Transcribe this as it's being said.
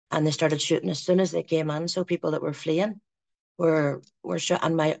and they started shooting as soon as they came in. So people that were fleeing were shot,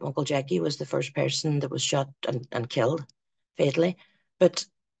 and my uncle Jackie was the first person that was shot and killed fatally. But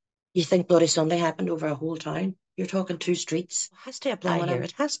you think Bloody Sunday happened over a whole town? You're talking two streets. It has to apply here.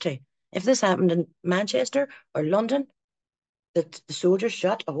 It has to. If this happened in Manchester or London, that the soldiers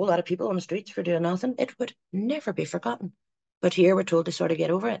shot a whole lot of people on the streets for doing nothing, it would never be forgotten. But here we're told to sort of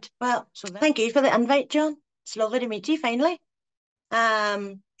get over it. Well, so thank you for the invite, John. It's lovely to meet you finally.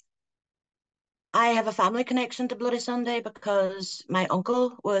 Um, I have a family connection to Bloody Sunday because my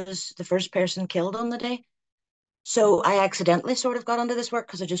uncle was the first person killed on the day. So I accidentally sort of got into this work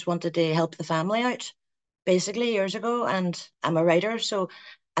because I just wanted to help the family out, basically years ago. And I'm a writer, so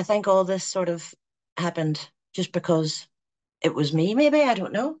I think all this sort of happened just because it was me, maybe, I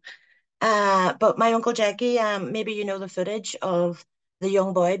don't know. But my uncle Jackie, maybe you know the footage of the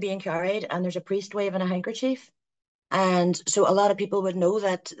young boy being carried, and there's a priest waving a handkerchief. And so a lot of people would know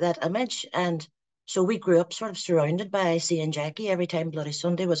that image. And so we grew up sort of surrounded by seeing Jackie every time Bloody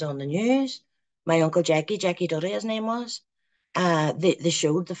Sunday was on the news. My uncle Jackie, Jackie Duddy, his name was. They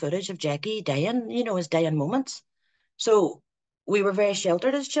showed the footage of Jackie dying, his dying moments. So we were very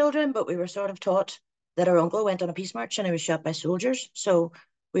sheltered as children, but we were sort of taught that our uncle went on a peace march and he was shot by soldiers. So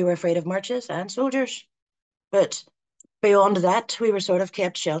we were afraid of marches and soldiers. But beyond that, we were sort of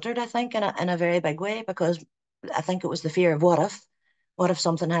kept sheltered, I think, in a very big way, because I think it was the fear of what if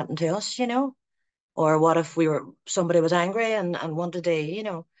something happened to us, or what if somebody was angry and wanted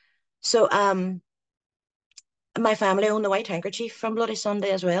to. So my family owned the white handkerchief from Bloody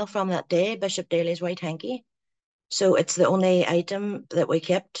Sunday as well, from that day, Bishop Daly's white hanky. So it's the only item that we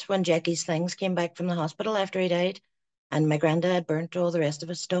kept when Jackie's things came back from the hospital after he died. And my granddad burnt all the rest of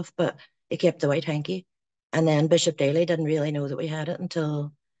his stuff, but he kept the white hanky. And then Bishop Daly didn't really know that we had it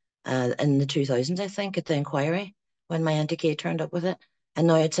until in the 2000s, I think, at the inquiry, when my Auntie Kay turned up with it. And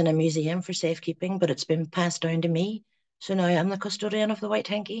now it's in a museum for safekeeping, but it's been passed down to me. So now I'm the custodian of the white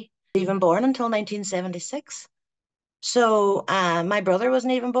hanky. Even born until 1976. So my brother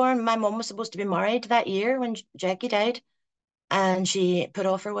wasn't even born. My mum was supposed to be married that year when Jackie died, and she put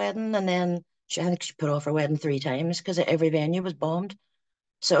off her wedding, and then I think she put off her wedding 3 times because every venue was bombed.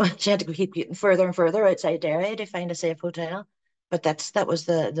 So she had to keep getting further and further outside Derry to find a safe hotel. But that was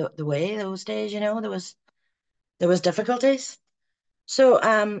the way those days, there was difficulties. So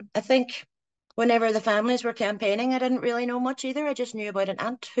I think whenever the families were campaigning, I didn't really know much either. I just knew about an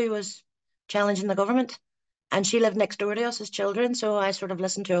aunt who was challenging the government, and she lived next door to us as children. So I sort of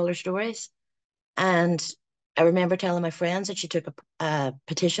listened to all her stories. And I remember telling my friends that she took a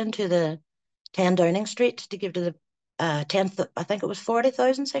petition to the 10 Downing Street to give to the 10th, I think it was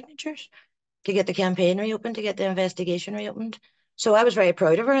 40,000 signatures to get the campaign reopened, to get the investigation reopened. So I was very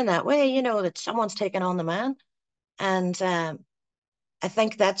proud of her in that way, that someone's taken on the man. And I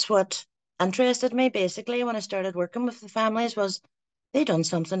think that's what interested me basically when I started working with the families, was they done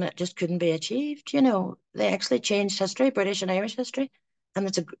something that just couldn't be achieved. They actually changed history, British and Irish history, and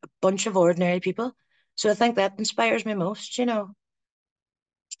it's a bunch of ordinary people. So I think that inspires me most.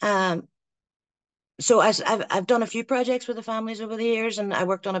 Um, so I've done a few projects with the families over the years, and I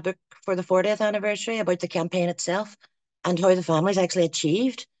worked on a book for the 40th anniversary about the campaign itself and how the families actually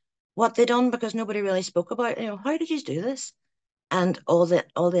achieved what they done, because nobody really spoke about, how did you do this? And all the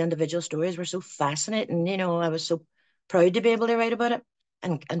individual stories were so fascinating. I was so proud to be able to write about it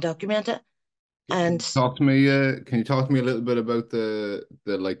and document it. And Can you talk to me a little bit about the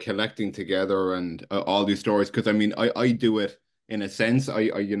like collecting together and all these stories? Because I mean, I do it in a sense. I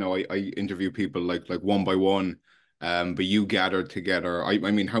interview people like one by one, but you gather together. I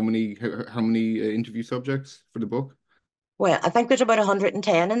mean, how many interview subjects for the book? well, I think there's about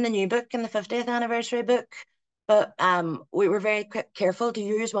 110 in the new book, in the 50th anniversary book. But we were very careful to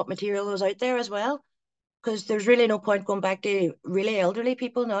use what material was out there as well, because there's really no point going back to really elderly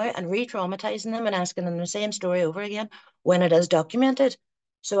people now and re-traumatizing them and asking them the same story over again when it is documented.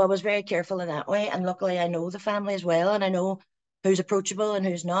 So I was very careful in that way. And luckily I know the family as well, and I know who's approachable and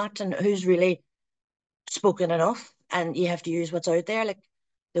who's not, and who's really spoken enough. And you have to use what's out there. Like,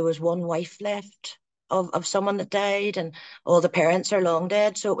 there was one wife left of someone that died, and all the parents are long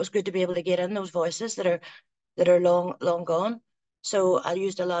dead. So it was good to be able to get in those voices that are long gone. So I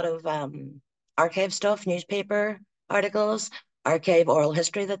used a lot of archive stuff, newspaper articles, archive oral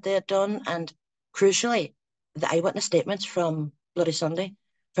history that they had done, and crucially, the eyewitness statements from Bloody Sunday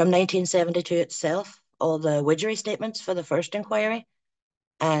from 1972 itself, all the Widgery statements for the first inquiry,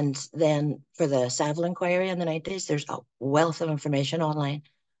 and then for the Savile inquiry in the 90s. There's a wealth of information online.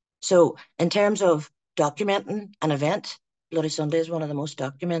 So in terms of documenting an event, Bloody Sunday is one of the most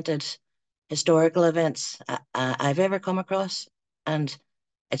documented historical events I've ever come across. And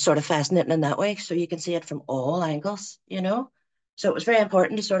it's sort of fascinating in that way. So you can see it from all angles, you know. So it was very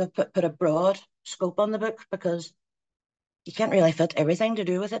important to sort of put a broad scope on the book because you can't really fit everything to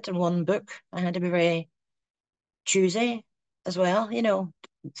do with it in one book. I had to be very choosy as well, you know.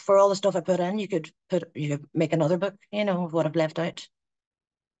 For all the stuff I put in, you could make another book, you know, of what I've left out.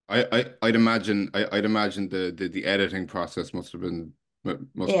 I'd imagine the editing process must have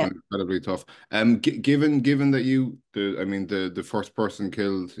Yeah, been incredibly tough. Given that I mean the first person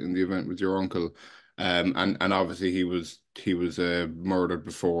killed in the event was your uncle, and obviously he was murdered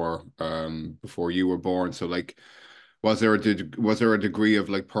before you were born. So like, was there a degree of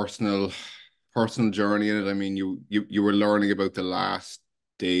like personal journey in it? I mean, you were learning about the last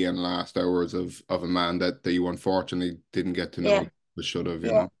day and last hours of a man that you unfortunately didn't get to know, yeah, but should have,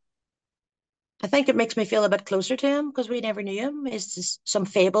 you yeah. know. I think it makes me feel a bit closer to him because we never knew him. He's just some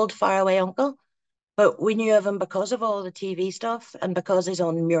fabled faraway uncle. But we knew of him because of all the TV stuff and because he's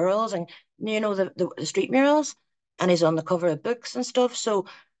on murals and you know the street murals and he's on the cover of books and stuff. So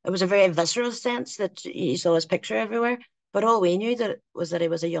it was a very visceral sense that you saw his picture everywhere. But all we knew that was that he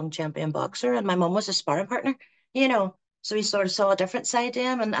was a young champion boxer and my mum was a sparring partner, you know. So we sort of saw a different side to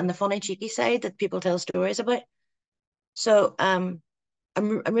him and the funny cheeky side that people tell stories about. So I'm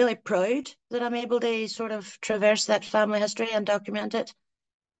really proud that I'm able to sort of traverse that family history and document it.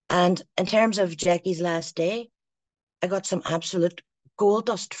 And in terms of Jackie's last day, I got some absolute gold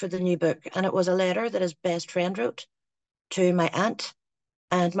dust for the new book. And it was a letter that his best friend wrote to my aunt.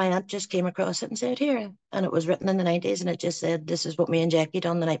 And my aunt just came across it and said, here. And it was written in the 90s. And it just said, this is what me and Jackie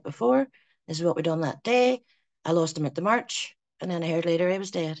done the night before. This is what we done that day. I lost him at the march. And then I heard later he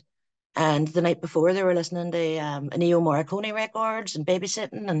was dead. And the night before, they were listening to Ennio Morricone records and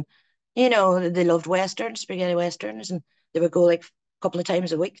babysitting. And, you know, they loved Westerns, spaghetti Westerns. And they would go like a couple of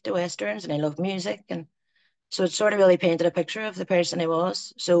times a week to Westerns. And they loved music. And so it sort of really painted a picture of the person he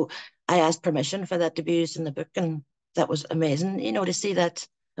was. So I asked permission for that to be used in the book, and that was amazing, you know, to see that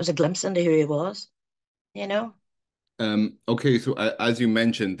there was a glimpse into who he was, you know? Okay, so as you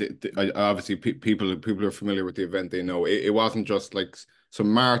mentioned, obviously people are familiar with the event. They know it wasn't just like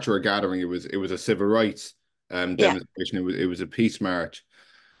some march or a gathering. It was a civil rights Yeah, demonstration. It was a peace march.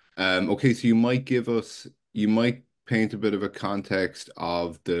 Okay, so you might paint a bit of a context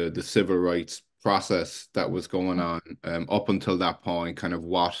of the civil rights process that was going on up until that point, kind of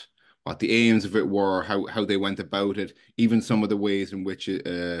what the aims of it were, how they went about it, even some of the ways in which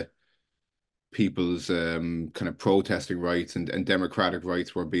people's kind of protesting rights and democratic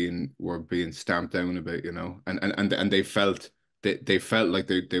rights were being stamped down a bit, you know, and they felt like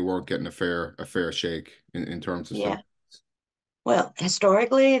they weren't getting a fair shake in terms of civil. yeah. Well,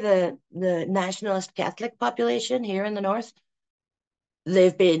 historically, the nationalist Catholic population here in the north,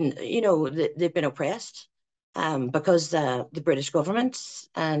 they've been, you know, they've been oppressed because the British government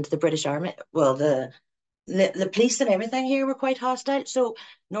and the British Army, well, the police and everything here were quite hostile. So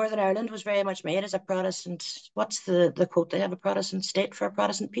Northern Ireland was very much made as a Protestant. What's the quote? They have a Protestant state for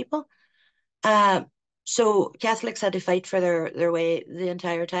Protestant people. Uh, so Catholics had to fight for their way the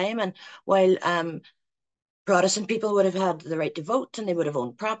entire time. And while Protestant people would have had the right to vote and they would have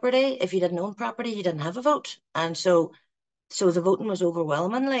owned property, if you didn't own property, you didn't have a vote. And so the voting was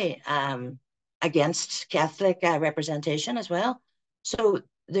overwhelmingly against Catholic representation as well. So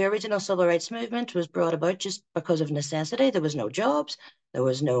the original civil rights movement was brought about just because of necessity. There was no jobs, there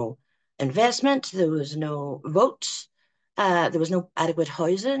was no investment, there was no votes, there was no adequate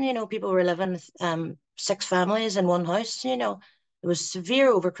housing. You know, people were living six families in one house. You know, there was severe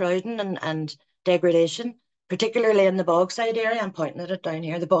overcrowding and degradation, particularly in the Bogside area. I'm pointing at it down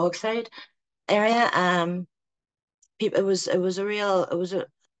here, the Bogside area. People, it was a real it was a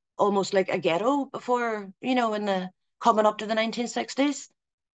almost like a ghetto before, you know, in the coming up to the 1960s,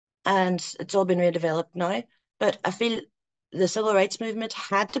 and it's all been redeveloped now. But I feel the civil rights movement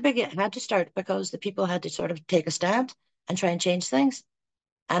had to start because the people had to sort of take a stand and try and change things.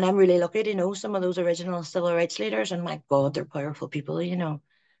 And I'm really lucky to know some of those original civil rights leaders, and my God, they're powerful people, you know.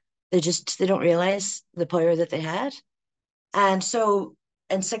 They don't realize the power that they had. And so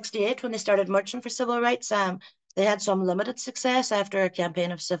in 68, when they started marching for civil rights, they had some limited success after a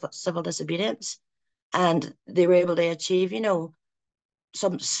campaign of civil disobedience. And they were able to achieve, you know,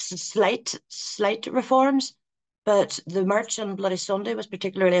 some slight reforms. But the march on Bloody Sunday was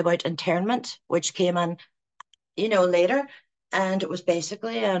particularly about internment, which came on, you know, later. And it was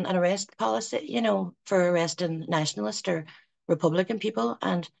basically an arrest policy, you know, for arresting nationalist or Republican people.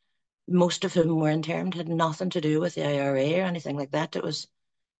 And most of whom were interned had nothing to do with the IRA or anything like that. It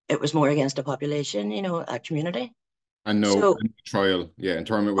was more against a population, you know, a community. And no So, trial, yeah,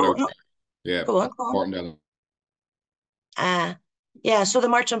 internment oh without no, trial, yeah, go on, that's go on. important element. Uh, Yeah, so the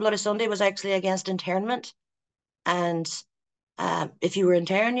March on Bloody Sunday was actually against internment. And if you were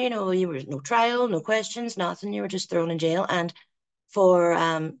interned, you were no trial, no questions, nothing. You were just thrown in jail. And for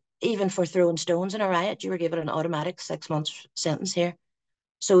even for throwing stones in a riot, you were given an automatic 6 months sentence here.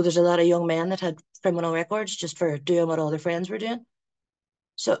 So there's a lot of young men that had criminal records just for doing what all their friends were doing.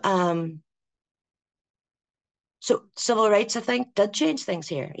 So so civil rights, I think, did change things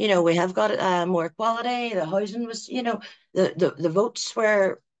here. We have got more equality. The housing was, the votes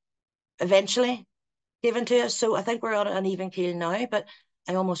were eventually given to us. So I think we're on an even keel now, but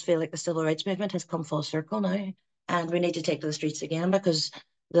I almost feel like the civil rights movement has come full circle now. And we need to take to the streets again because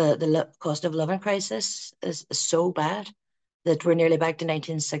the cost of living crisis is so bad that we're nearly back to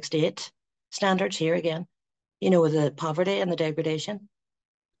 1968 standards here again, with the poverty and the degradation.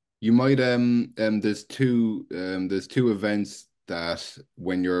 You might there's two events that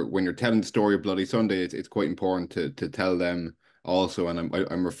when you're telling the story of Bloody Sunday, it's quite important to tell them also, and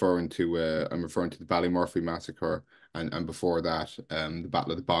I'm referring to the Ballymurphy massacre, and before that the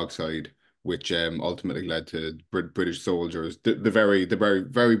Battle of the Bogside, which ultimately led to British soldiers, the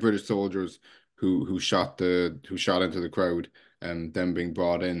very British soldiers who shot into the crowd and them being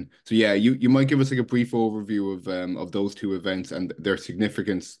brought in. So yeah, you might give us like a brief overview of those two events and their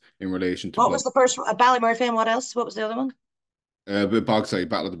significance in relation to What blood. was the first? Ballymurphy, and what else? What was the other one? But Bogside,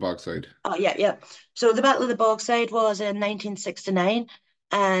 Battle of the Bogside. Oh, yeah, yeah. So the Battle of the Bogside was in 1969,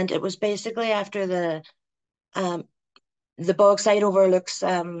 and it was basically after um, the Bogside overlooks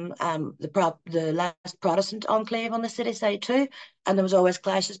the last Protestant enclave on the city side too, and there was always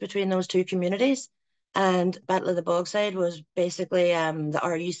clashes between those two communities. And Battle of the Bogside was basically the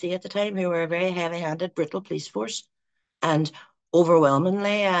RUC at the time, who were a very heavy-handed, brutal police force and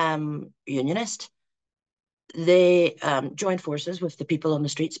overwhelmingly unionist. They joined forces with the people on the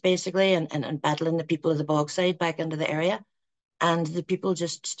streets basically, and battling the people of the Bogside back into the area. And the people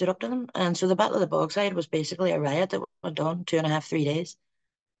just stood up to them. And so the Battle of the Bogside was basically a riot that went on 2.5, 3 days.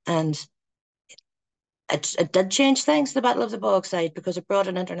 And it did change things, the Battle of the Bogside, because it brought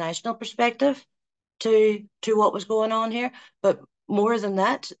an international perspective to what was going on here. But more than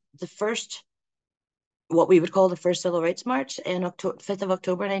that, the first, what we would call the first Civil Rights March in 5th of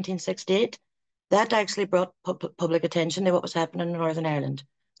October 1968, that actually brought public attention to what was happening in Northern Ireland,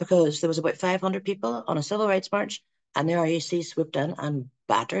 because there was about 500 people on a Civil Rights March, and the RUC swooped in and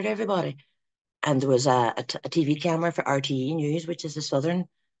battered everybody. And there was a TV camera for RTE News, which is the Southern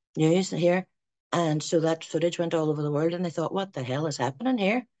news here. And so that footage went all over the world, and they thought, what the hell is happening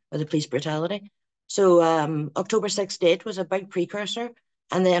here with the police brutality? So October 6th date was a big precursor.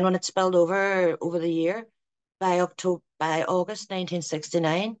 And then when it spilled over the year, by August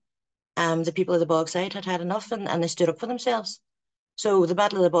 1969, the people of the Bogside had had enough, and they stood up for themselves. So the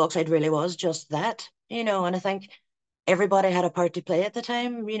Battle of the Bogside really was just that, and I think everybody had a part to play at the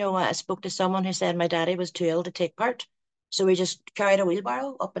time. I spoke to someone who said my daddy was too ill to take part. So we just carried a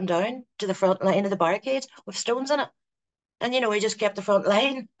wheelbarrow up and down to the front line of the barricades with stones in it. And, we just kept the front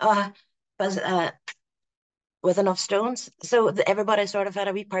line was, with enough stones. So everybody sort of had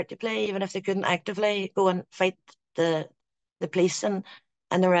a wee part to play, even if they couldn't actively go and fight the the police and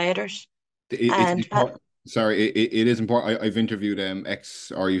the rioters. It's And important. Sorry, it is important. I've interviewed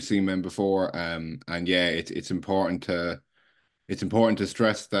ex RUC men before, and yeah, it's important to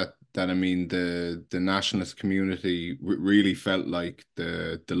stress that I mean the nationalist community really felt like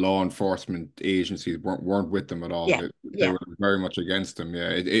the law enforcement agencies weren't with them at all. yeah, They yeah, were very much against them. Yeah,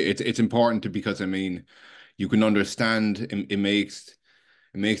 it's important to because I mean you can understand it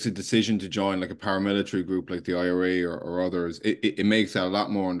makes a decision to join like a paramilitary group like the IRA or others. It makes it a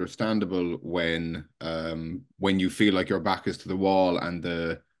lot more understandable when you feel like your back is to the wall and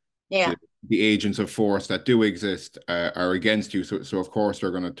yeah. the the agents of force that do exist are against you. So of course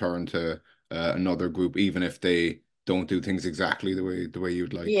they're going to turn to another group, even if they don't do things exactly the way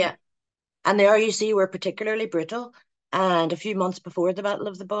you'd like. Yeah. And the RUC were particularly brutal. And a few months before the Battle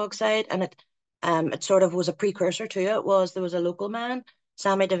of the Bogside, and it sort of was a precursor to it, was there was a local man,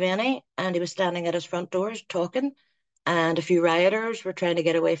 Sammy Devaney, and he was standing at his front doors talking, and a few rioters were trying to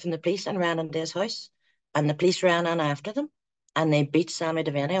get away from the police and ran into his house, and the police ran in after them, and they beat Sammy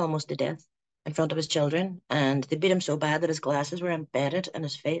Devaney almost to death in front of his children, and they beat him so bad that his glasses were embedded in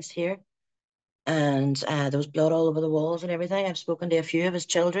his face here, and there was blood all over the walls and everything. I've spoken to a few of his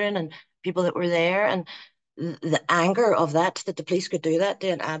children and people that were there, and the anger of that the police could do that to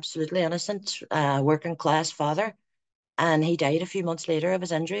an absolutely innocent working class father. And he died a few months later of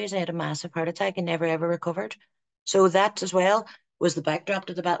his injuries. He had a massive heart attack and never ever recovered. So that as well was the backdrop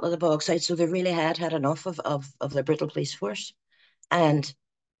to the Battle of the Bogside. So they really had enough of the brutal police force. And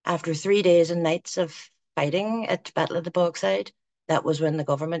after 3 days and nights of fighting at Battle of the Bogside, that was when the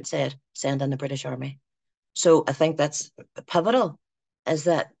government said, send in the British Army. So I think that's pivotal, is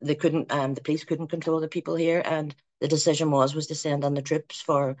that they couldn't, the police couldn't control the people here, and the decision was to send in the troops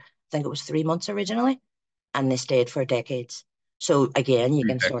for, I think it was 3 months originally, and they stayed for decades. So again, you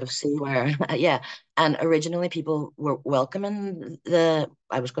can sort of see where, yeah. And originally, people were welcoming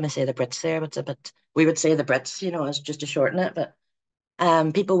I was going to say the Brits there, but it's a bit, we would say the Brits, as just to shorten it. But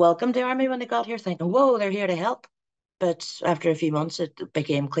people welcomed the army when they got here, thinking, "Whoa, they're here to help." But after a few months, it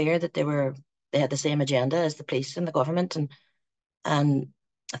became clear that they had the same agenda as the police and the government, and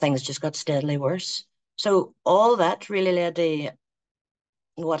things just got steadily worse. So all that really led to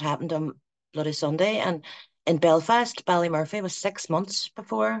what happened on Bloody Sunday. And in Belfast, Ballymurphy was 6 months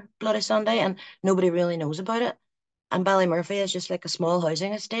before Bloody Sunday, and nobody really knows about it. And Ballymurphy is just like a small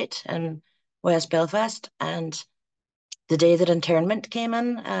housing estate in West Belfast. And the day that internment came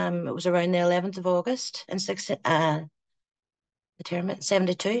in, it was around the 11th of August, and internment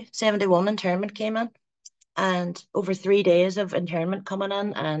 72, 71 internment came in. And over 3 days of internment coming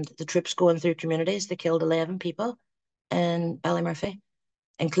in and the troops going through communities, they killed 11 people in Ballymurphy,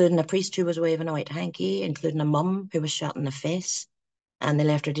 including a priest who was waving a white hanky, including a mum who was shot in the face, and they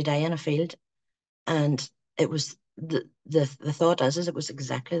left her to die in a field. And it was the thought is it was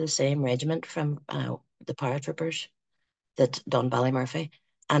exactly the same regiment from the paratroopers that done Ballymurphy.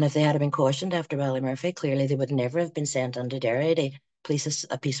 And if they had been cautioned after Ballymurphy, clearly they would never have been sent into Derry to police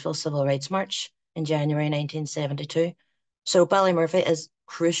a peaceful civil rights march in January 1972. So Ballymurphy is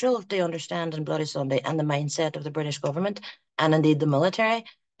crucial to understanding Bloody Sunday and the mindset of the British government, and indeed the military,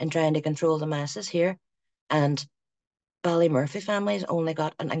 in trying to control the masses here. And Ballymurphy families only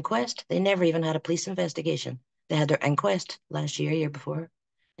got an inquest. They never even had a police investigation. They had their inquest last year before,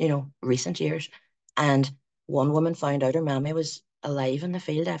 recent years. And one woman found out her mammy was alive in the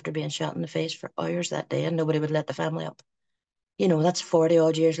field after being shot in the face for hours that day, and nobody would let the family up. That's 40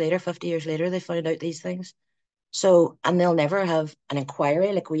 odd years later, 50 years later, they found out these things. So, and they'll never have an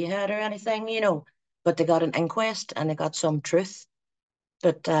inquiry like we had or anything, but they got an inquest and they got some truth.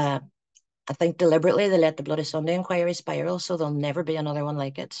 But I think deliberately they let the Bloody Sunday inquiry spiral, so there'll never be another one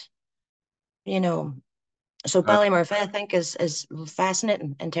like it. You know, so Uh, Ballymurphy, I think, is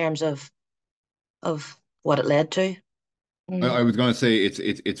fascinating in terms of what it led to. I Mm. was going to say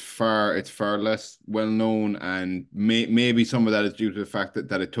it's far less well known, and maybe some of that is due to the fact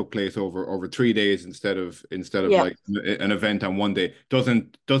that it took place over 3 days instead of Yeah. like an event on one day.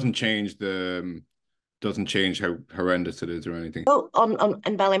 Doesn't change doesn't change how horrendous it is or anything. Oh, on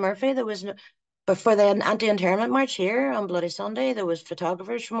in Ballymurphy, there was no, but for the anti-internment march here on Bloody Sunday, there was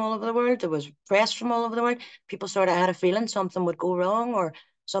photographers from all over the world. There was press from all over the world. People sort of had a feeling something would go wrong or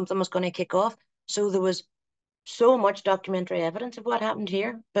something was going to kick off. So there was so much documentary evidence of what happened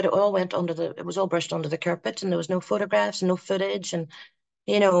here, but it was all brushed under the carpet, and there was no photographs, no footage, and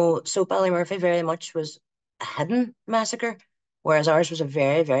so Ballymurphy very much was a hidden massacre, whereas ours was a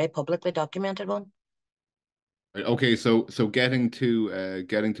very, very publicly documented one. Right, okay, so getting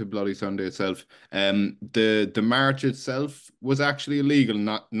to Bloody Sunday itself, the march itself was actually illegal,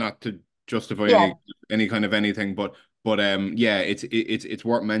 not to justify Yeah, any kind of anything, but yeah, it's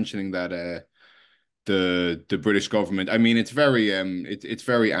worth mentioning that the British government, I mean, it's very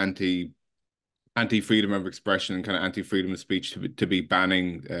anti freedom of expression and kind of anti freedom of speech to be yeah.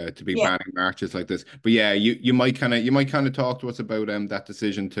 banning marches like this. But yeah, you might kind of talk to us about that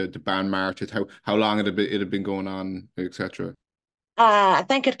decision to ban marches, how long it had been going on, etc. I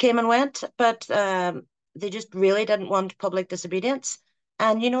think it came and went, but they just really didn't want public disobedience.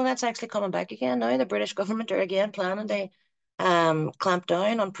 And that's actually coming back again now. The British government are again planning to clamp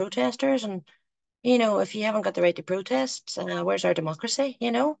down on protesters. And, if you haven't got the right to protest, where's our democracy,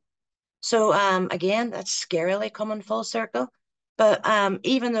 So again, that's scarily coming full circle. But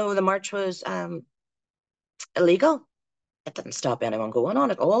even though the march was illegal, it didn't stop anyone going on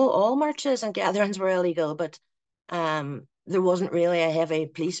it. All marches and gatherings were illegal, but there wasn't really a heavy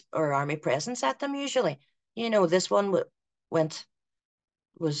police or army presence at them usually. This one went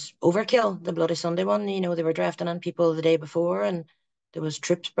was overkill. The Bloody Sunday one, they were drafting in people the day before, and there was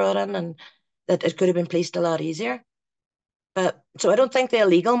troops brought in, and that it could have been policed a lot easier. But so I don't think the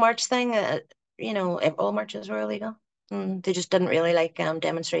illegal march thing, if all marches were illegal. They just didn't really like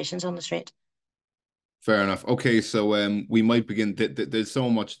demonstrations on the street. Fair enough. Okay, so we might begin. There's so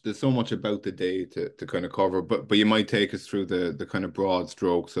much about the day to kind of cover, but you might take us through the kind of broad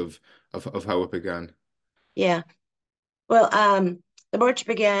strokes of how it began. Yeah. Well, the march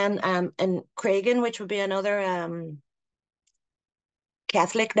began in Craigan, which would be another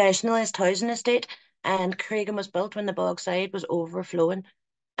Catholic nationalist housing estate. And Craigan was built when the Bogside was overflowing,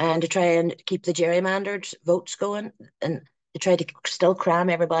 and to try and keep the gerrymandered votes going. And they tried to still cram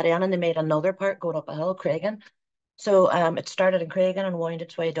everybody in, and they made another part going up a hill, Craigan. So it started in Craigan and wound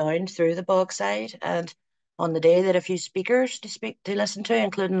its way down through the Bogside. And on the day, they had a few speakers to listen to,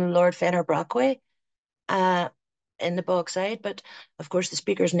 including Lord Fenner Brockway uh, in the Bogside. But of course, the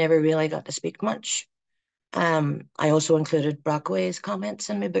speakers never really got to speak much. I also included Brockway's comments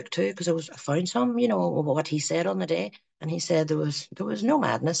in my book too, because I found some, what he said on the day, and he said there was no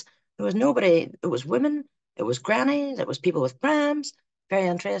madness, there was nobody, it was women, it was grannies, it was people with prams. Very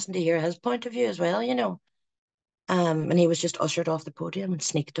interesting to hear his point of view as well. And he was just ushered off the podium and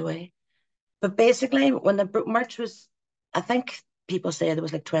sneaked away. But basically, when the march was, I think people say there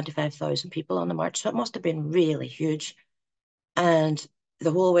was like 25,000 people on the march, so it must have been really huge. And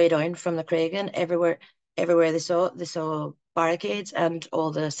the whole way down from the Craigan, everywhere they saw barricades and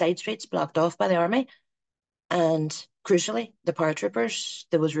all the side streets blocked off by the army. And crucially, the paratroopers,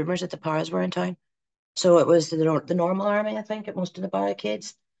 there was rumours that the paras were in town. So it was the normal army, I think, at most of the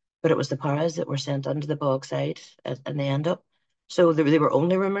barricades, but it was the paras that were sent onto the Bogside in the end up. So they were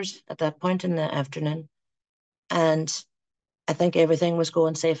only rumours at that point in the afternoon. And I think everything was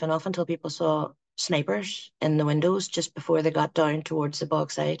going safe enough until people saw snipers in the windows just before they got down towards the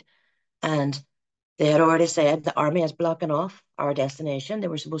Bogside. And they had already said the army is blocking off our destination. They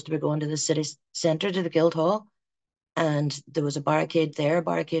were supposed to be going to the city centre, to the Guildhall, and there was a barricade there,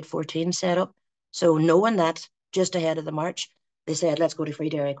 barricade 14 set up. So knowing that, just ahead of the march, they said, let's go to Free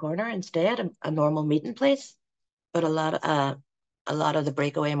Dairy Corner instead, a normal meeting place. But a lot of the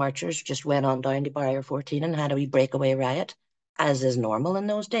breakaway marchers just went on down to Barrier 14 and had a wee breakaway riot, as is normal in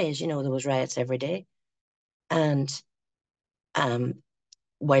those days. There was riots every day. And um,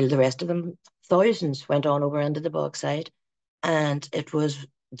 while the rest of them, thousands, went on over into the Bogside. And it was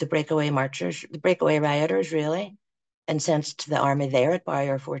the breakaway marchers, the breakaway rioters, really, incensed the army there at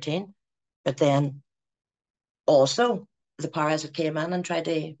Barrier 14. But then also, the paras had came in and tried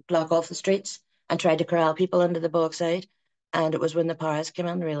to block off the streets and tried to corral people into the Bogside. And it was when the paras came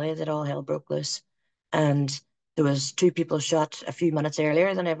in, really, that all hell broke loose. And there was two people shot a few minutes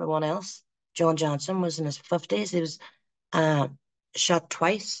earlier than everyone else. John Johnson was in his 50s. He was uh, shot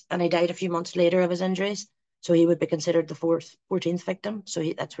twice, and he died a few months later of his injuries. So he would be considered the 14th victim. So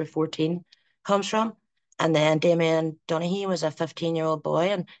that's where 14 comes from. And then Damien Donaghy was a 15-year-old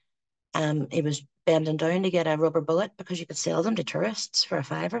boy, and he was bending down to get a rubber bullet because you could sell them to tourists for a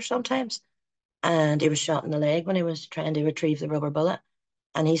fiver sometimes. And he was shot in the leg when he was trying to retrieve the rubber bullet.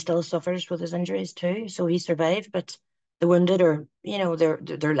 And he still suffers with his injuries too. So he survived, but the wounded are,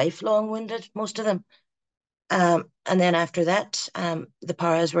 they're lifelong wounded, most of them. And then after that, the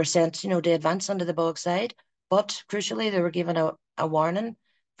paras were sent, to advance under the Bogside. But crucially, they were given a warning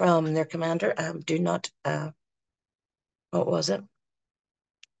from their commander: do not, what was it?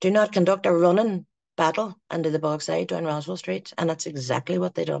 Do not conduct a running battle under the Bogside down Roswell Street. And that's exactly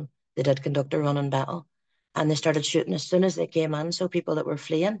what they done. They did conduct a running battle, and they started shooting as soon as they came in. So people that were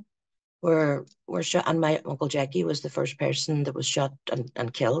fleeing were shot. And my uncle Jackie was the first person that was shot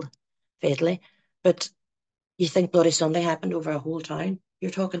and killed fatally. But you think Bloody Sunday happened over a whole town.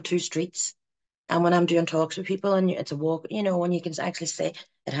 You're talking two streets. And when I'm doing talks with people and it's a walk, when you can actually say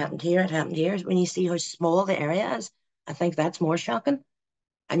it happened here, when you see how small the area is, I think that's more shocking.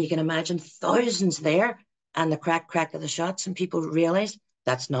 And you can imagine thousands there and the crack of the shots, and people realized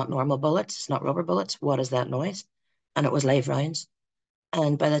that's not normal bullets, it's not rubber bullets. What is that noise? And it was live rounds.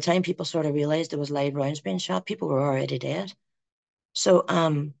 And by the time people sort of realized there was live rounds being shot, people were already dead. So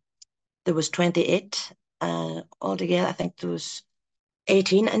there was 28 altogether. I think there was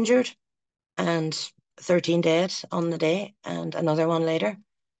 18 injured and 13 dead on the day, and another one later.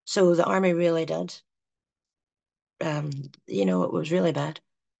 So the army really did. It was really bad,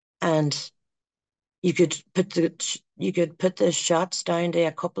 and you could put the shots down to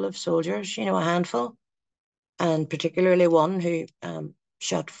a couple of soldiers, a handful, and particularly one who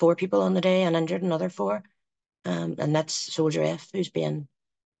shot four people on the day and injured another four, and that's Soldier F, who's being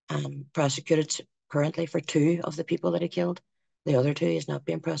prosecuted currently for two of the people that he killed. The other two he's not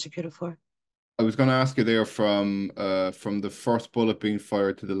being prosecuted for. I was going to ask you there from the first bullet being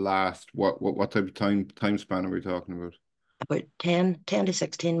fired to the last, what type of time span are we talking about? About 10 to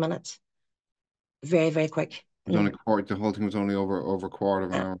 16 minutes. Very, very quick. It was only quarter. The whole thing was only over a quarter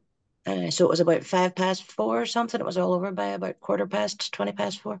of an Uh, hour. so it was about 5 past 4 or something. It was all over by about quarter past, 20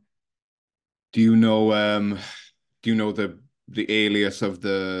 past 4. Do you know the alias of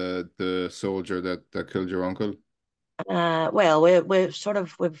the soldier that killed your uncle? Well,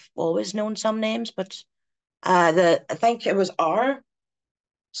 we've always known some names, but I think it was R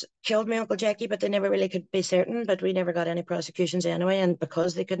killed my Uncle Jackie, but they never really could be certain. But we never got any prosecutions anyway, and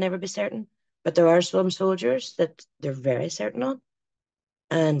because they could never be certain, but there are some soldiers that they're very certain on.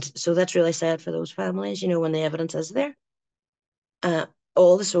 And so that's really sad for those families, when the evidence is there. Uh,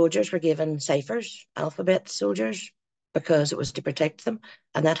 all the soldiers were given ciphers, alphabet soldiers, because it was to protect them,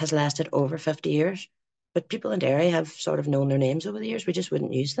 and that has lasted over 50 years. But people in Derry have sort of known their names over the years. We just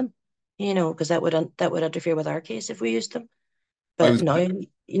wouldn't use them, because that would interfere with our case if we used them. I But was now,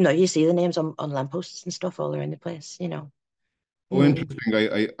 you see the names on lampposts and stuff all around the place. oh Mm. interesting.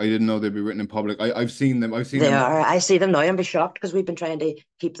 I didn't know they'd be written in public. I've seen them. I've seen They them. are. I see them now and be shocked because we've been trying to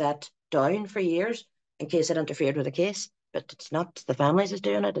keep that down for years in case it interfered with the case. But it's not the families is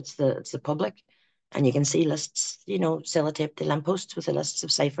doing it, it's the public. And you can see lists, sellotape the lampposts with the lists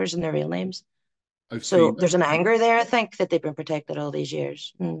of ciphers and their real names. I've So seen. there's an anger there, I think, that they've been protected all these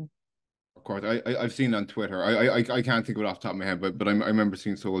years. Mm. Of course, I've seen on Twitter. I can't think of it off the top of my head, but I remember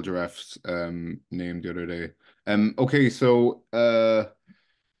seeing Soldier F's name the other day. Okay, so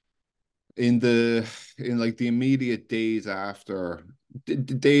in the in like the immediate days after,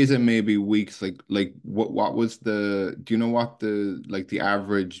 days and maybe weeks, like what was the, do you know what the like the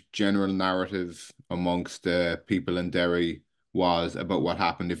average general narrative amongst people in Derry was about what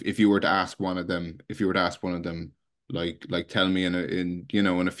happened? If you were to ask one of them, if you were to ask one of them, like tell me in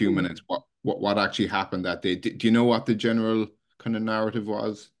a few Mm. minutes what actually happened that day. Do you know what the general kind of narrative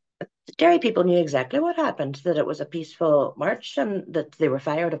was? The Derry people knew exactly what happened, that it was a peaceful march and that they were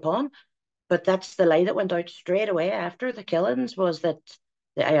fired upon. But that's the lie that went out straight away after the killings was that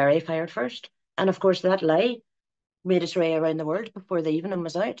the IRA fired first. And of course, that lie made its way around the world before the evening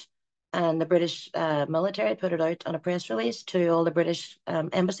was out. And the British military put it out on a press release to all the British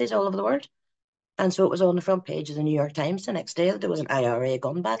embassies all over the world. And so it was on the front page of the New York Times the next day that there was an IRA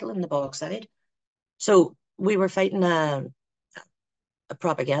gun battle in the Bogside. So we were fighting a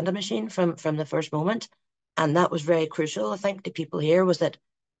propaganda machine from the first moment. And that was very crucial, I think, to people here was that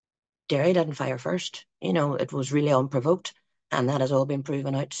Derry didn't fire first. It was really unprovoked, and that has all been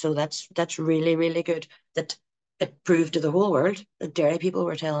proven out. So that's really, really good that it proved to the whole world that Derry people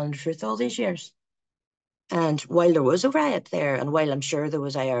were telling the truth all these years. And while there was a riot there, and while I'm sure there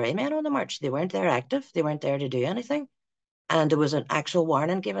was IRA men on the march, they weren't there active. They weren't there to do anything. And there was an actual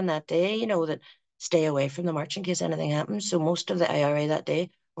warning given that day, that stay away from the march in case anything happens. So most of the IRA that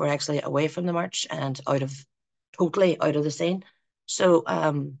day were actually away from the march and totally out of the scene. So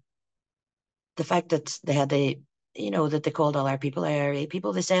the fact that they had that they called all our people IRA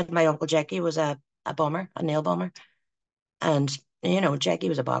people. They said my uncle Jackie was a bomber, a nail bomber, and Jackie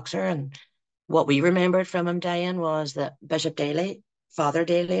was a boxer. And what we remembered from him dying was that Bishop Daly, Father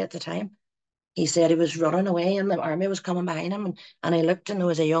Daly at the time, he said he was running away and the army was coming behind him, and he looked and there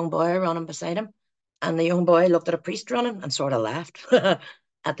was a young boy running beside him, and the young boy looked at a priest running and sort of laughed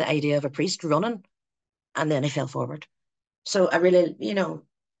at the idea of a priest running, and then he fell forward. So I really,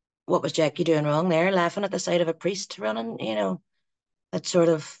 what was Jackie doing wrong there? Laughing at the sight of a priest running, that sort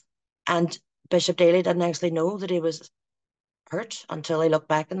of. And Bishop Daly didn't actually know that he was hurt until he looked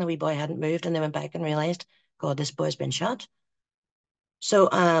back and the wee boy hadn't moved, and they went back and realised, God, this boy's been shot. So,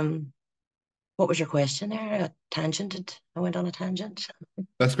 what was your question there? I tangented. I went on a tangent.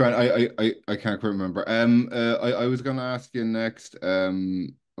 That's great. I can't quite remember. I was gonna ask you next.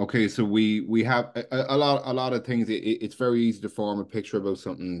 Okay, so we have a lot of things. It's very easy to form a picture about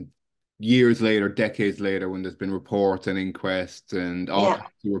something years later, decades later, when there's been reports and inquests and Yeah,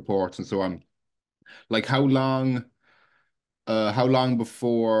 autopsy reports and so on. Like how long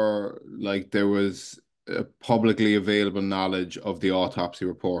before like there was publicly available knowledge of the autopsy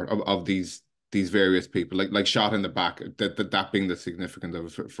report of these various people, like shot in the back, that being the significance of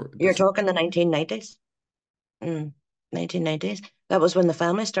it for you're this. talking the 1990s. Mm, 1990s. That was when the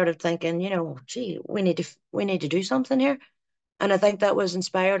family started thinking, gee, we need to do something here. And I think that was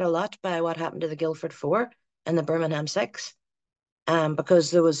inspired a lot by what happened to the Guildford Four and the Birmingham Six,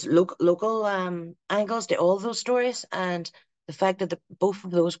 because there was local angles to all those stories, and the fact that both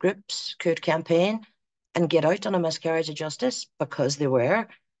of those groups could campaign and get out on a miscarriage of justice because they were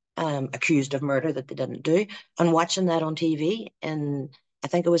accused of murder that they didn't do, and watching that on TV in, I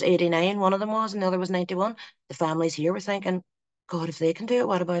think it was 89, one of them was, and the other was 91, the families here were thinking, God, if they can do it,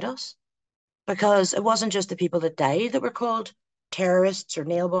 what about us? Because it wasn't just the people that died that were called terrorists or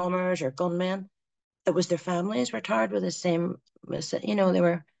nail bombers or gunmen. It was their families were tarred with the same, they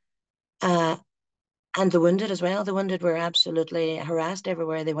were, uh, and the wounded as well. The wounded were absolutely harassed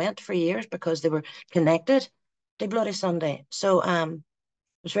everywhere they went for years because they were connected to Bloody Sunday. So it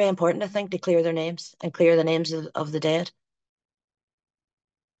was very important, I think, to clear their names and clear the names of the dead.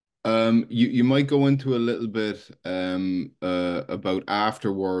 You might go into a little bit about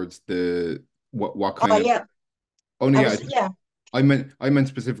afterwards the what Oh kind of. yeah, Oh no, I yeah, was yeah. I meant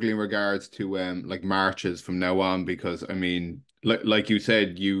specifically in regards to like marches from now on, because I mean, like you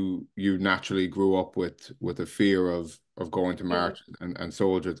said, you naturally grew up with a fear of going to Mhm. marches and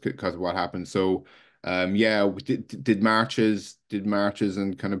soldiers because of what happened. So yeah, did marches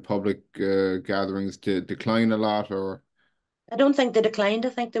and kind of public gatherings decline a lot, or I don't think they declined. I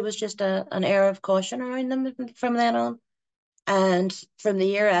think there was just an air of caution around them from then on. And from the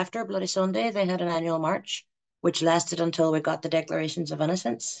year after Bloody Sunday, they had an annual march, which lasted until we got the Declarations of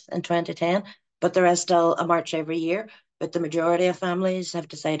Innocence in 2010. But there is still a march every year. But the majority of families have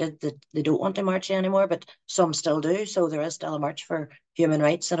decided that they don't want to march anymore, but some still do. So there is still a march for human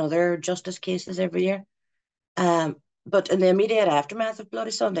rights and other justice cases every year. But in the immediate aftermath of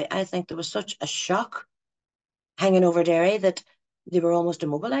Bloody Sunday, I think there was such a shock hanging over Derry that they were almost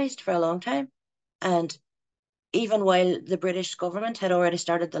immobilised for a long time. And even while the British government had already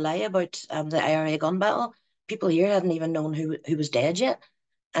started the lie about the IRA gun battle, people here hadn't even known who was dead yet.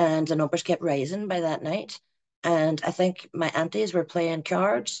 And the numbers kept rising by that night. And I think my aunties were playing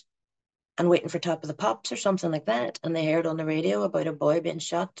cards and waiting for Top of the Pops or something like that. And they heard on the radio about a boy being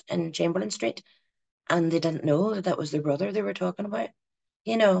shot in Chamberlain Street. And they didn't know that that was their brother they were talking about,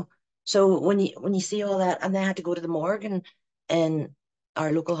 you know. So when you see all that, and they had to go to the morgue and in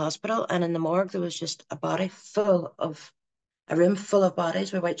our local hospital, and in the morgue there was just a room full of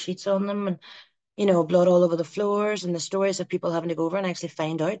bodies with white sheets on them, and blood all over the floors, and the stories of people having to go over and actually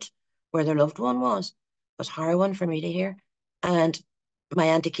find out where their loved one was harrowing for me to hear. And my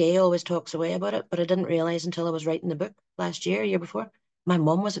Auntie Kay always talks away about it, but I didn't realize until I was writing the book last year before, my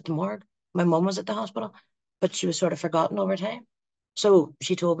mum was at the morgue, my mum was at the hospital, but she was sort of forgotten over time. So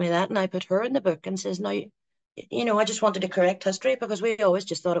she told me that, and I put her in the book and says, now, I just wanted to correct history because we always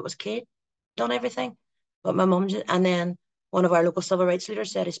just thought it was Kate done everything. But my mum, and then one of our local civil rights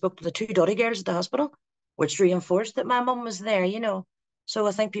leaders said he spoke to the two Duddy girls at the hospital, which reinforced that my mum was there. So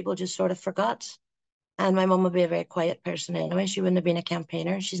I think people just sort of forgot. And my mum would be a very quiet person anyway. She wouldn't have been a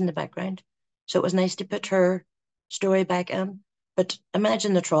campaigner. She's in the background. So it was nice to put her story back in. But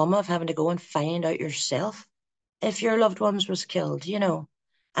imagine the trauma of having to go and find out yourself if your loved ones was killed.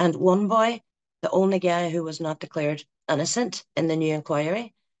 And one boy, the only guy who was not declared innocent in the new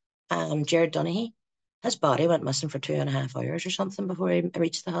inquiry, Jared Donaghy, his body went missing for 2.5 hours or something before he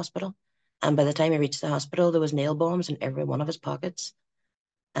reached the hospital. And by the time he reached the hospital, there was nail bombs in every one of his pockets.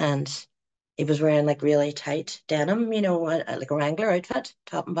 And he was wearing like really tight denim, like a Wrangler outfit,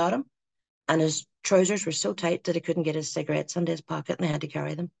 top and bottom. And his trousers were so tight that he couldn't get his cigarettes into his pocket and they had to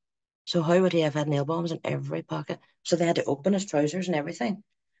carry them. So how would he have had nail bombs in every pocket? So they had to open his trousers and everything.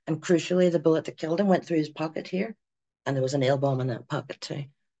 And crucially, the bullet that killed him went through his pocket here, and there was a nail bomb in that pocket too.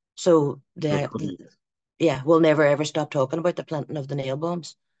 So yeah, we'll never ever stop talking about the planting of the nail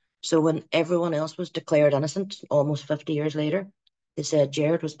bombs. So when everyone else was declared innocent, almost 50 years later, they said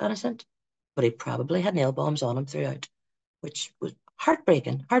Jared was innocent, but he probably had nail bombs on him throughout, which was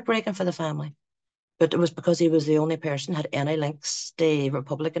heartbreaking for the family. But it was because he was the only person had any links to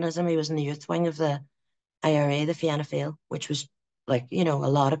republicanism. He was in the youth wing of the IRA, the Fianna Fáil, which was like, a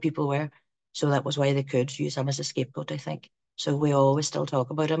lot of people were. So that was why they could use him as a scapegoat, I think. So we always still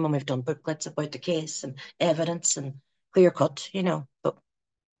talk about him, and we've done booklets about the case and evidence and clear cut. But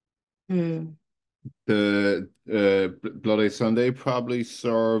hmm, the Bloody Sunday probably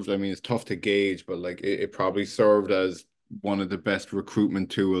served, I mean, it's tough to gauge, but like it probably served as one of the best recruitment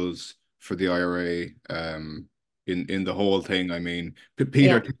tools for the IRA in the whole thing. I mean,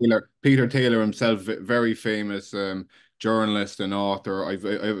 yeah, Peter Taylor himself, very famous journalist and author. I've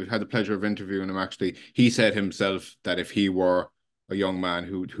had the pleasure of interviewing him actually. He said himself that if he were a young man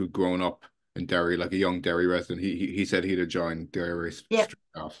who'd grown up in Derry, like a young Derry resident, he said he'd have joined the IRA yeah. straight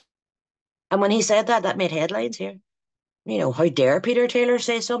off. And when he said that, that made headlines here. How dare Peter Taylor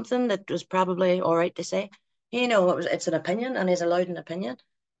say something that was probably all right to say? It's an opinion, and he's allowed an opinion.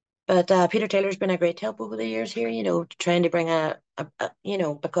 But Peter Taylor's been a great help over the years here, trying to bring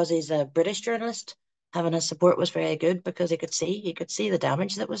because he's a British journalist, having his support was very good because he could see the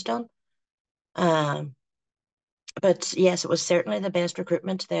damage that was done. Um, but yes, it was certainly the best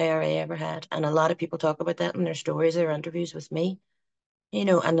recruitment the IRA ever had. And a lot of people talk about that in their stories, their interviews with me,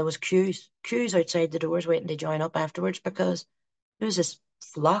 and there was queues outside the doors waiting to join up afterwards because there was this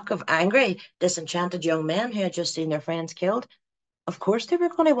flock of angry, disenchanted young men who had just seen their friends killed. Of course they were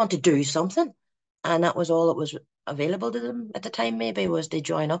going to want to do something. And that was all that was available to them at the time, maybe, was to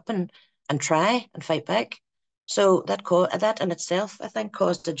join up and try and fight back. So that in itself, I think,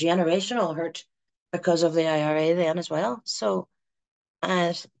 caused a generational hurt because of the IRA then as well. So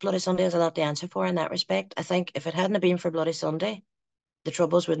Bloody Sunday has a lot to answer for in that respect. I think if it hadn't been for Bloody Sunday, the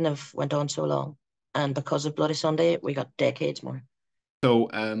troubles wouldn't have went on so long. And because of Bloody Sunday, we got decades more. So,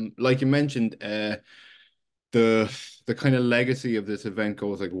 like you mentioned, the the kind of legacy of this event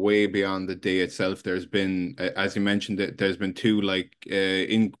goes like way beyond the day itself. There's been, as you mentioned, there's been two like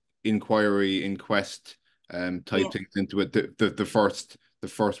inquest type Yeah. things into it. The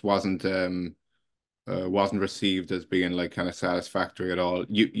first wasn't received as being like kind of satisfactory at all.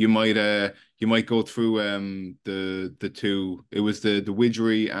 You might go through the two. It was the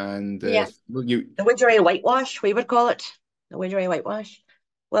Widgery and Yeah. well, you The Widgery whitewash, we would call it. The Widgery whitewash.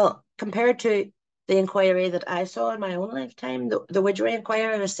 Well, compared to the inquiry that I saw in my own lifetime, the Widgery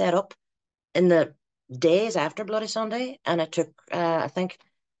inquiry was set up in the days after Bloody Sunday, and it took, I think,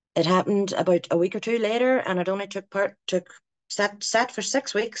 it happened about a week or two later, and it only sat for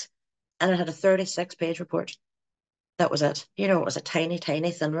 6 weeks, and it had a 36-page report. That was it. It was a tiny,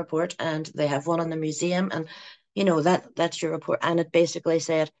 tiny, thin report, and they have one in the museum, and that's your report. And it basically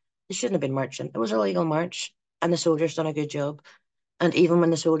said they shouldn't have been marching. It was a legal march, and the soldiers done a good job. And even when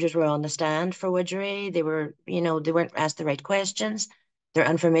the soldiers were on the stand for Widgery, they weren't asked the right questions. Their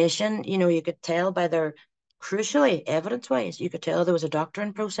information, you could tell by their, crucially, evidence-wise, you could tell there was a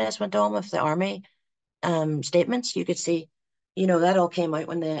doctoring process went on with the army statements. You could see, that all came out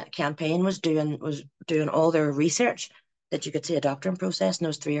when the campaign was doing all their research. That you could see a doctoring process, and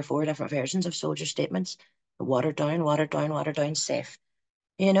those 3 or 4 different versions of soldier statements, watered down, watered down, watered down, safe.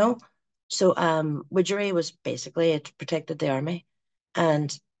 You know, so Widgery was basically, it protected the army,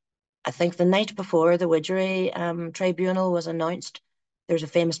 and I think the night before the Widgery tribunal was announced, there's a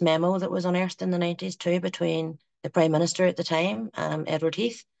famous memo that was unearthed in the 90s too between the Prime Minister at the time, Edward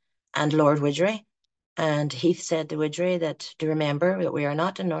Heath, and Lord Widgery. And Heath said to Widgery that to remember that we are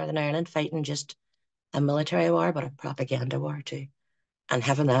not in Northern Ireland fighting just a military war, but a propaganda war too. And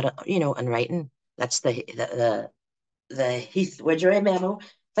having that, in writing, that's the Heath Widgery memo.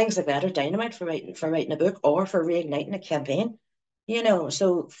 Things like that are dynamite for writing a book or for reigniting a campaign.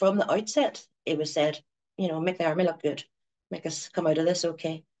 So from the outset, it was said, make the army look good, make us come out of this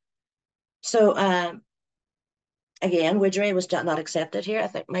okay. So again, Widgery was not accepted here. I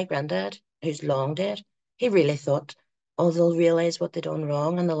think my granddad, who's long dead, he really thought, oh, they'll realise what they've done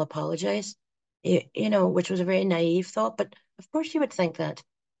wrong and they'll apologise. Which was a very naive thought, but of course you would think that.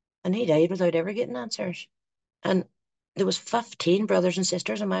 And he died without ever getting answers. And there was 15 brothers and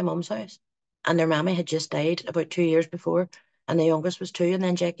sisters in my mum's house. And their mammy had just died about 2 years before. And the youngest was 2, and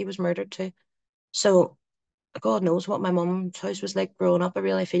then Jackie was murdered too. So God knows what my mum's house was like growing up. I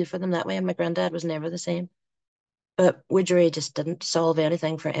really feel for them that way. And my granddad was never the same. But Widgery just didn't solve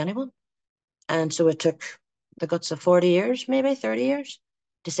anything for anyone. And so it took the guts of 40 years, maybe 30 years,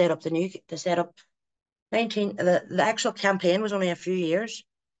 to set up 19. The actual campaign was only a few years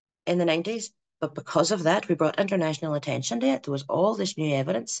in the 90s. But because of that, we brought international attention to it. There was all this new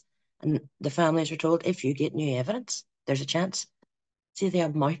evidence. And the families were told, if you get new evidence, there's a chance. See the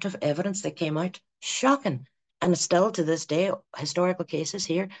amount of evidence that came out? Shocking. And still to this day, historical cases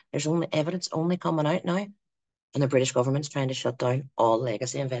here, there's only evidence only coming out now. And the British government's trying to shut down all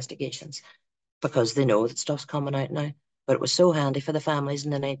legacy investigations because they know that stuff's coming out now. But it was so handy for the families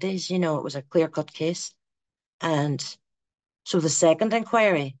in the 90s. It was a clear-cut case. And so the second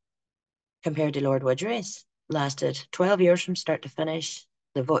inquiry, compared to Lord Widgery's, lasted 12 years from start to finish.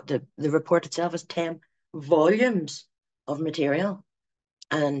 The report itself is 10 volumes of material,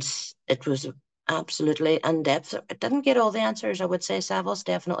 and it was absolutely in depth. It didn't get all the answers. I would say Savile's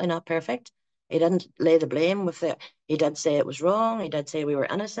definitely not perfect. He didn't lay the blame with the. He did say it was wrong. He did say we were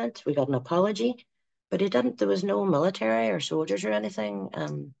innocent. We got an apology, but he didn't. There was no military or soldiers or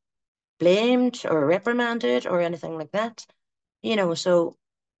anything blamed or reprimanded or anything like that. So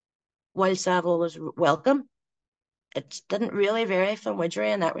while Savile was welcome, it didn't really vary from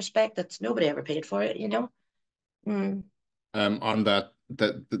Widgery in that respect. That's nobody ever paid for it. Mm. On that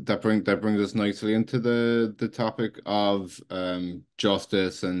brings us nicely into the topic of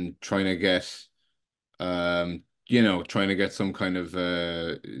justice and trying to get trying to get some kind of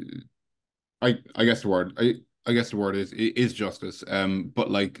I guess the word is justice. But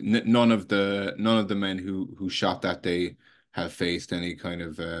like n none of the men who shot that day have faced any kind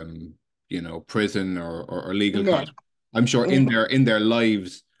of prison or legal No, consequence. I'm sure in no. their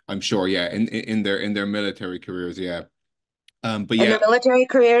lives, I'm sure, yeah, in their military careers, yeah. But In yeah, their military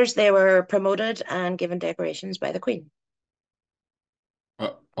careers, they were promoted and given decorations by the Queen.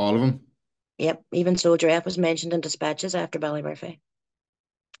 all of them. Yep, even Soldier F was mentioned in dispatches after Ballymurphy.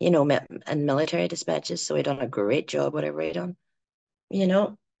 In military dispatches, so he done a great job, whatever he done. You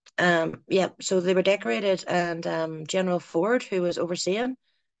know, yeah. So they were decorated, and General Ford, who was overseeing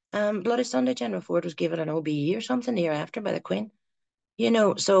Bloody Sunday, General Ford was given an OBE or something the year after by the Queen.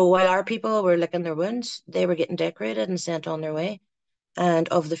 So while our people were licking their wounds, they were getting decorated and sent on their way. And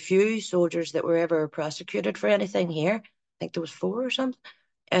of the few soldiers that were ever prosecuted for anything here, I think there was four or something,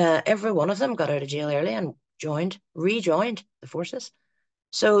 every one of them got out of jail early and rejoined the forces.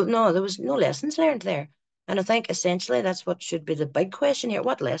 So no, there was no lessons learned there. And I think essentially that's what should be the big question here.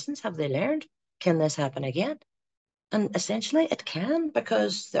 What lessons have they learned? Can this happen again? And essentially it can,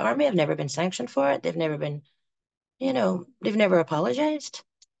 because the army have never been sanctioned for it. They've never been, they've never apologized.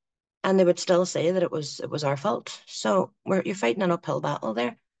 And they would still say that it was our fault. So you're fighting an uphill battle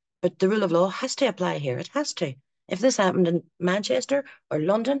there. But the rule of law has to apply here. It has to. If this happened in Manchester or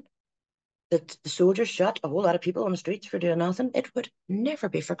London, that the soldiers shot a whole lot of people on the streets for doing nothing, it would never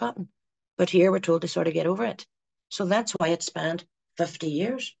be forgotten. But here we're told to sort of get over it. So that's why it spanned 50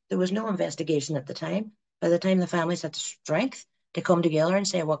 years. There was no investigation at the time. By the time the families had the strength to come together and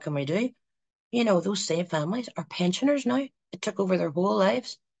say, what can we do? Those same families are pensioners now. It took over their whole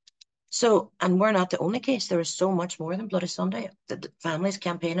lives. So, and we're not the only case. There is so much more than Bloody Sunday. The families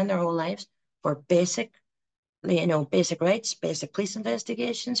campaigning their whole lives for basic rights, basic police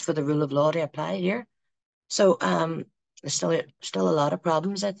investigations, for the rule of law to apply here. So there's still a lot of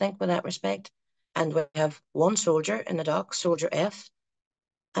problems, I think, with that respect. And we have one soldier in the dock, Soldier F.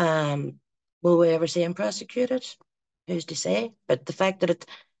 Um, will we ever see him prosecuted? Who's to say? But the fact that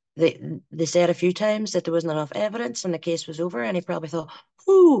they said a few times that there wasn't enough evidence and the case was over, and he probably thought,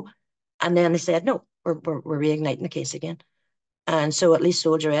 "Whoo!" And then they said, "No, we're reigniting the case again." And so at least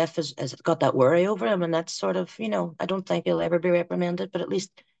Soldier F has got that worry over him, and that's sort of, I don't think he'll ever be reprimanded, but at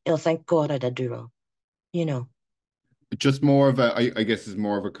least he'll think, God, I did do wrong, you know. Just more of a, I guess, is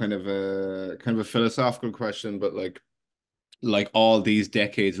more of a kind of a philosophical question, but like all these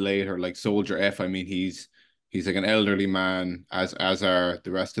decades later, like Soldier F, I mean, he's like an elderly man, as are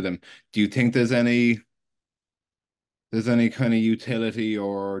the rest of them. Do you think there's any kind of utility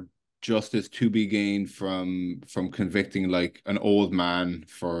or justice to be gained from convicting like an old man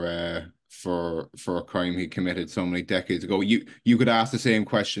for a crime he committed so many decades ago? You could ask the same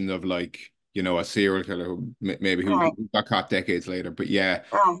question of like, a serial killer who maybe who Aye, got caught decades later. But yeah,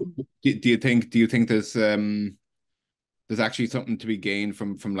 aye. do you think there's actually something to be gained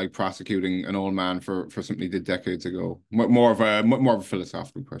from like prosecuting an old man for something he did decades ago? More of a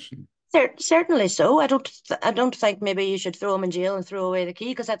philosophical question. Certainly so. I don't think maybe you should throw him in jail and throw away the key,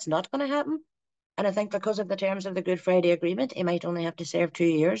 because that's not going to happen. And I think because of the terms of the Good Friday Agreement, he might only have to serve 2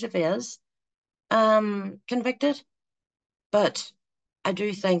 years if he is convicted. But I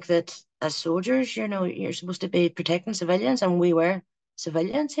do think that as soldiers, you're supposed to be protecting civilians, and we were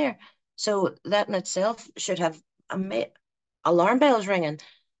civilians here. So that in itself should have alarm bells ringing,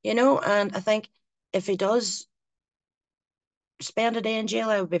 and I think if he does spend a day in jail,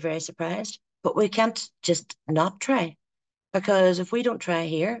 I would be very surprised. But we can't just not try, because if we don't try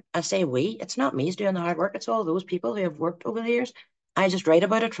here, I say we, it's not me who's doing the hard work, it's all those people who have worked over the years. I just write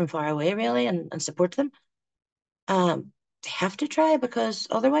about it from far away, really, and support them. They have to try, because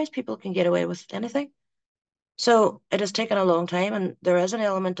otherwise people can get away with anything. So it has taken a long time, and there is an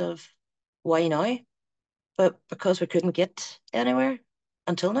element of why now, but because we couldn't get anywhere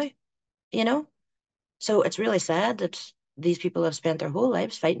until now, you know? So it's really sad that these people have spent their whole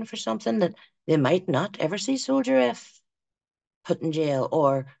lives fighting for something that they might not ever see Soldier F put in jail,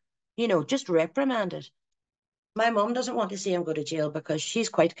 or, just reprimanded. My mum doesn't want to see him go to jail because she's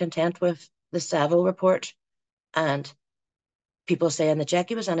quite content with the Savile report and people saying that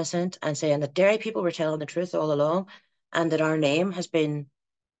Jackie was innocent and saying that Derry people were telling the truth all along, and that our name has been,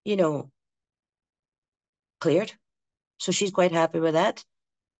 you know, cleared. So she's quite happy with that.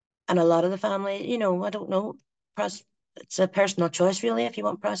 And a lot of the family, I don't know, it's a personal choice, really, if you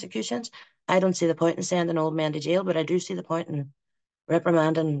want prosecutions. I don't see the point in sending old men to jail, but I do see the point in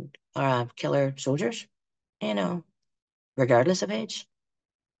reprimanding killer soldiers, you know, regardless of age.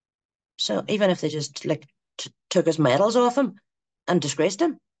 So even if they just like took his medals off him and disgraced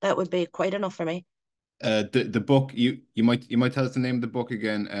him, that would be quite enough for me. The book, you might tell us the name of the book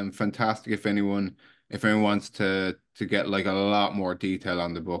again. Fantastic if anyone wants to get like a lot more detail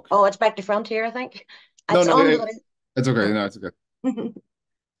on the book. Oh, it's back to front here, I think. No, It's no, on Bloody. it's okay. Oh. No, it's okay.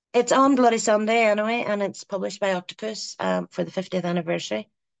 It's on Bloody Sunday anyway, and it's published by Octopus for the 50th anniversary.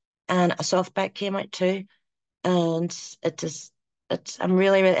 And a softback came out too, and it is I'm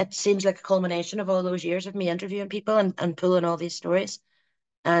really, really, it seems like a culmination of all those years of me interviewing people and pulling all these stories.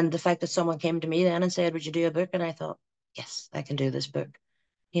 And the fact that someone came to me then and said, "Would you do a book?" And I thought, yes, I can do this book.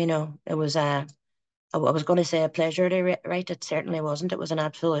 It was I was going to say a pleasure to write. It certainly wasn't. It was an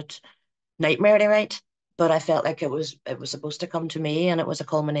absolute nightmare to write. But I felt like it was supposed to come to me, and it was a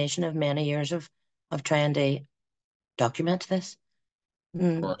culmination of many years of trying to document this.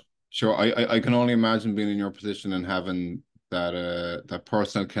 Mm. Sure. Sure. I can only imagine being in your position and having that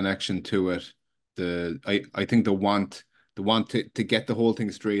personal connection to it. I think the want to get the whole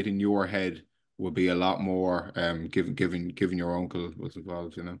thing straight in your head would be a lot more given your uncle was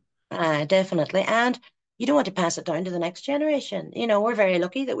involved, you know. Definitely. And you don't want to pass it down to the next generation. We're very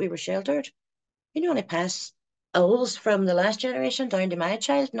lucky that we were sheltered. You don't want to pass ills from the last generation down to my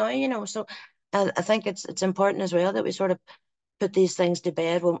child now. So I think it's important as well that we sort of put these things to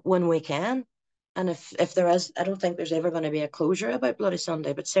bed when we can. And if there is, I don't think there's ever going to be a closure about Bloody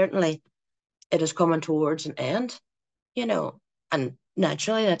Sunday, but certainly it is coming towards an end, you know. And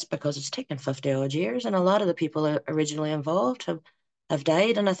naturally, that's because it's taken 50 odd years, and a lot of the people originally involved have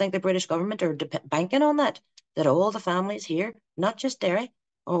died. And I think the British government are banking on that all the families here, not just Derry,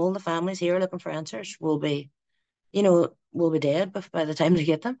 all the families here looking for answers will be dead by the time they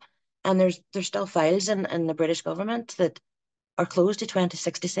get them. And there's still files in the British government that are closed to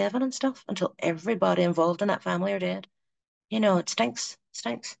 2067 and stuff until everybody involved in that family are dead. It stinks,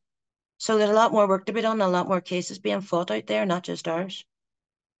 stinks. So there's a lot more work to be done, a lot more cases being fought out there, not just ours.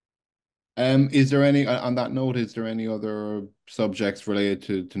 Is there any, on that note, is there any other subjects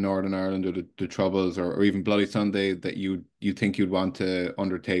related to Northern Ireland or the Troubles or even Bloody Sunday that you think you'd want to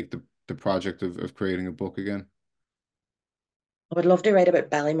undertake the project of creating a book again? I would love to write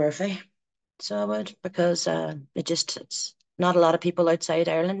about Ballymurphy, so I would, because it's not a lot of people outside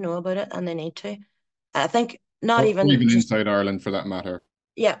Ireland know about it, and they need to. I think not Or even even just. inside Ireland for that matter.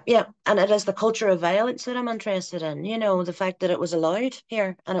 Yeah, yeah. And it is the culture of violence that I'm interested in. The fact that it was allowed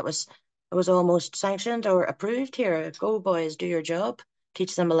here and it was almost sanctioned or approved here. Go boys, do your job,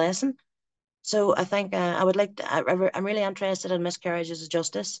 teach them a lesson. So I think I would like to, I'm really interested in miscarriages of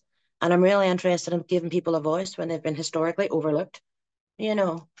justice, and I'm really interested in giving people a voice when they've been historically overlooked, you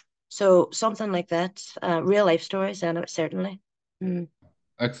know. So something like that, real life stories, and certainly. Mm.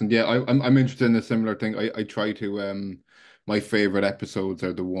 Excellent. Yeah, I'm interested in a similar thing. I try to my favorite episodes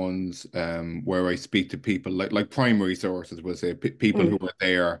are the ones where I speak to people like primary sources will say people who Mm. were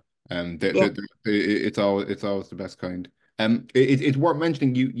there. Yeah, It's always the best kind. It's worth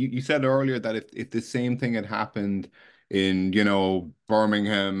mentioning you said earlier that if the same thing had happened in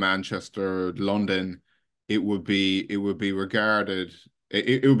Birmingham, Manchester, London, it would be regarded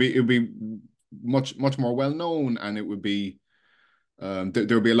it would be much more well known, and it would be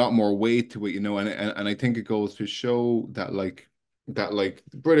there'll be a lot more weight to it, and I think it goes to show that the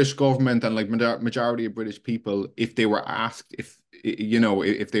British government and like majority of British people, if they were asked, if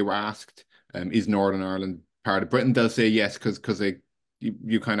they were asked, is Northern Ireland part of Britain, they'll say yes because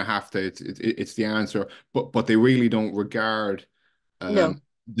you kind of have to. It's the answer, but they really don't regard um no,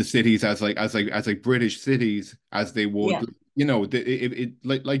 the cities as like British cities as they would. yeah. It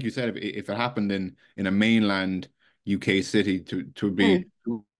like you said, if it happened in a mainland UK city to be.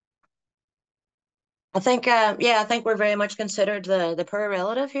 Mm. I think we're very much considered the poor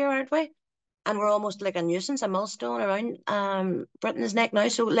relative here, aren't we? And we're almost like a nuisance, a millstone around Britain's neck now.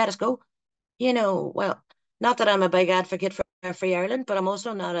 So let us go. Well, not that I'm a big advocate for free Ireland, but I'm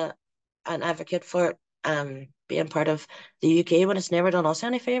also not an advocate for being part of the UK when it's never done us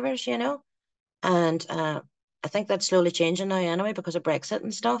any favors. And I think that's slowly changing now anyway because of Brexit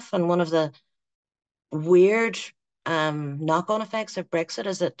and stuff. And one of the weird knock-on effects of Brexit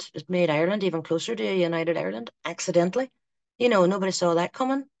is that it made Ireland even closer to a united Ireland accidentally. Nobody saw that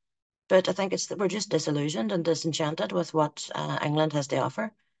coming. But I think it's that we're just disillusioned and disenchanted with what England has to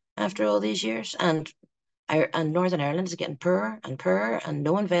offer after all these years. And Northern Ireland is getting poorer and poorer and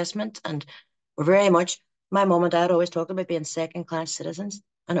no investment. And we're very much, my mum and dad always talked about being second class citizens.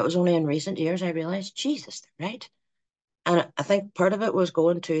 And it was only in recent years I realised, Jesus, they're right. And I think part of it was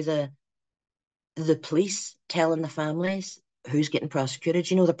going to the police telling the families who's getting prosecuted,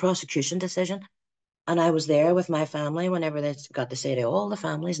 the prosecution decision. And I was there with my family whenever they got to say to all the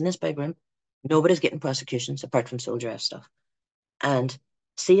families in this big room, nobody's getting prosecutions apart from Soldier F stuff. And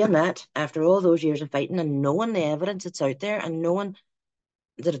seeing that after all those years of fighting and knowing the evidence that's out there and knowing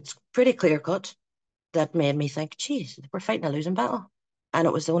that it's pretty clear cut, that made me think, geez, we're fighting a losing battle. And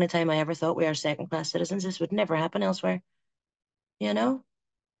it was the only time I ever thought we are second class citizens. This would never happen elsewhere, you know?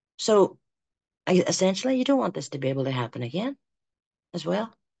 So essentially, you don't want this to be able to happen again as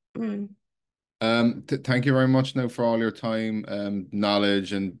well. Mm. Thank you very much now for all your time,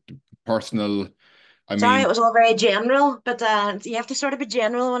 knowledge, and personal. I Sorry, mean, it was all very general, but you have to sort of be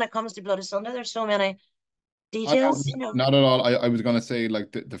general when it comes to Bloody Sunday. There's so many I know, details. not at all. I was gonna say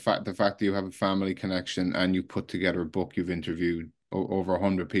like the fact that you have a family connection and you put together a book, you've interviewed over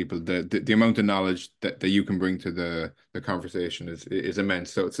 100 people. The amount of knowledge that you can bring to the conversation is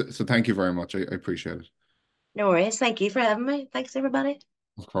immense. So thank you very much. I appreciate it. No worries. Thank you for having me. Thanks, everybody.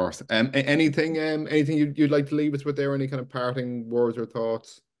 Of course. Anything you'd like to leave us with there? Any kind of parting words or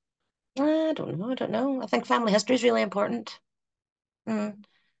thoughts? I don't know. I don't know. I think family history is really important. Mm.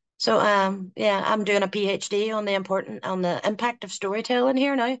 So, yeah, I'm doing a PhD on the impact of storytelling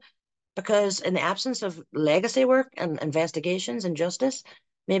here now, because in the absence of legacy work and investigations and justice,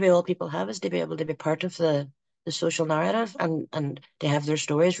 maybe all people have is to be able to be part of the social narrative and to have their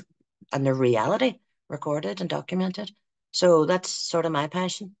stories and their reality recorded and documented. So that's sort of my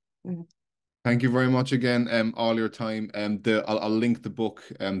passion. Mhm. Thank you very much again, all your time. I'll link the book.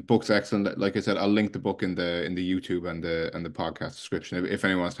 Book's excellent. Like I said, I'll link the book in the YouTube and the podcast description if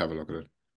anyone wants to have a look at it.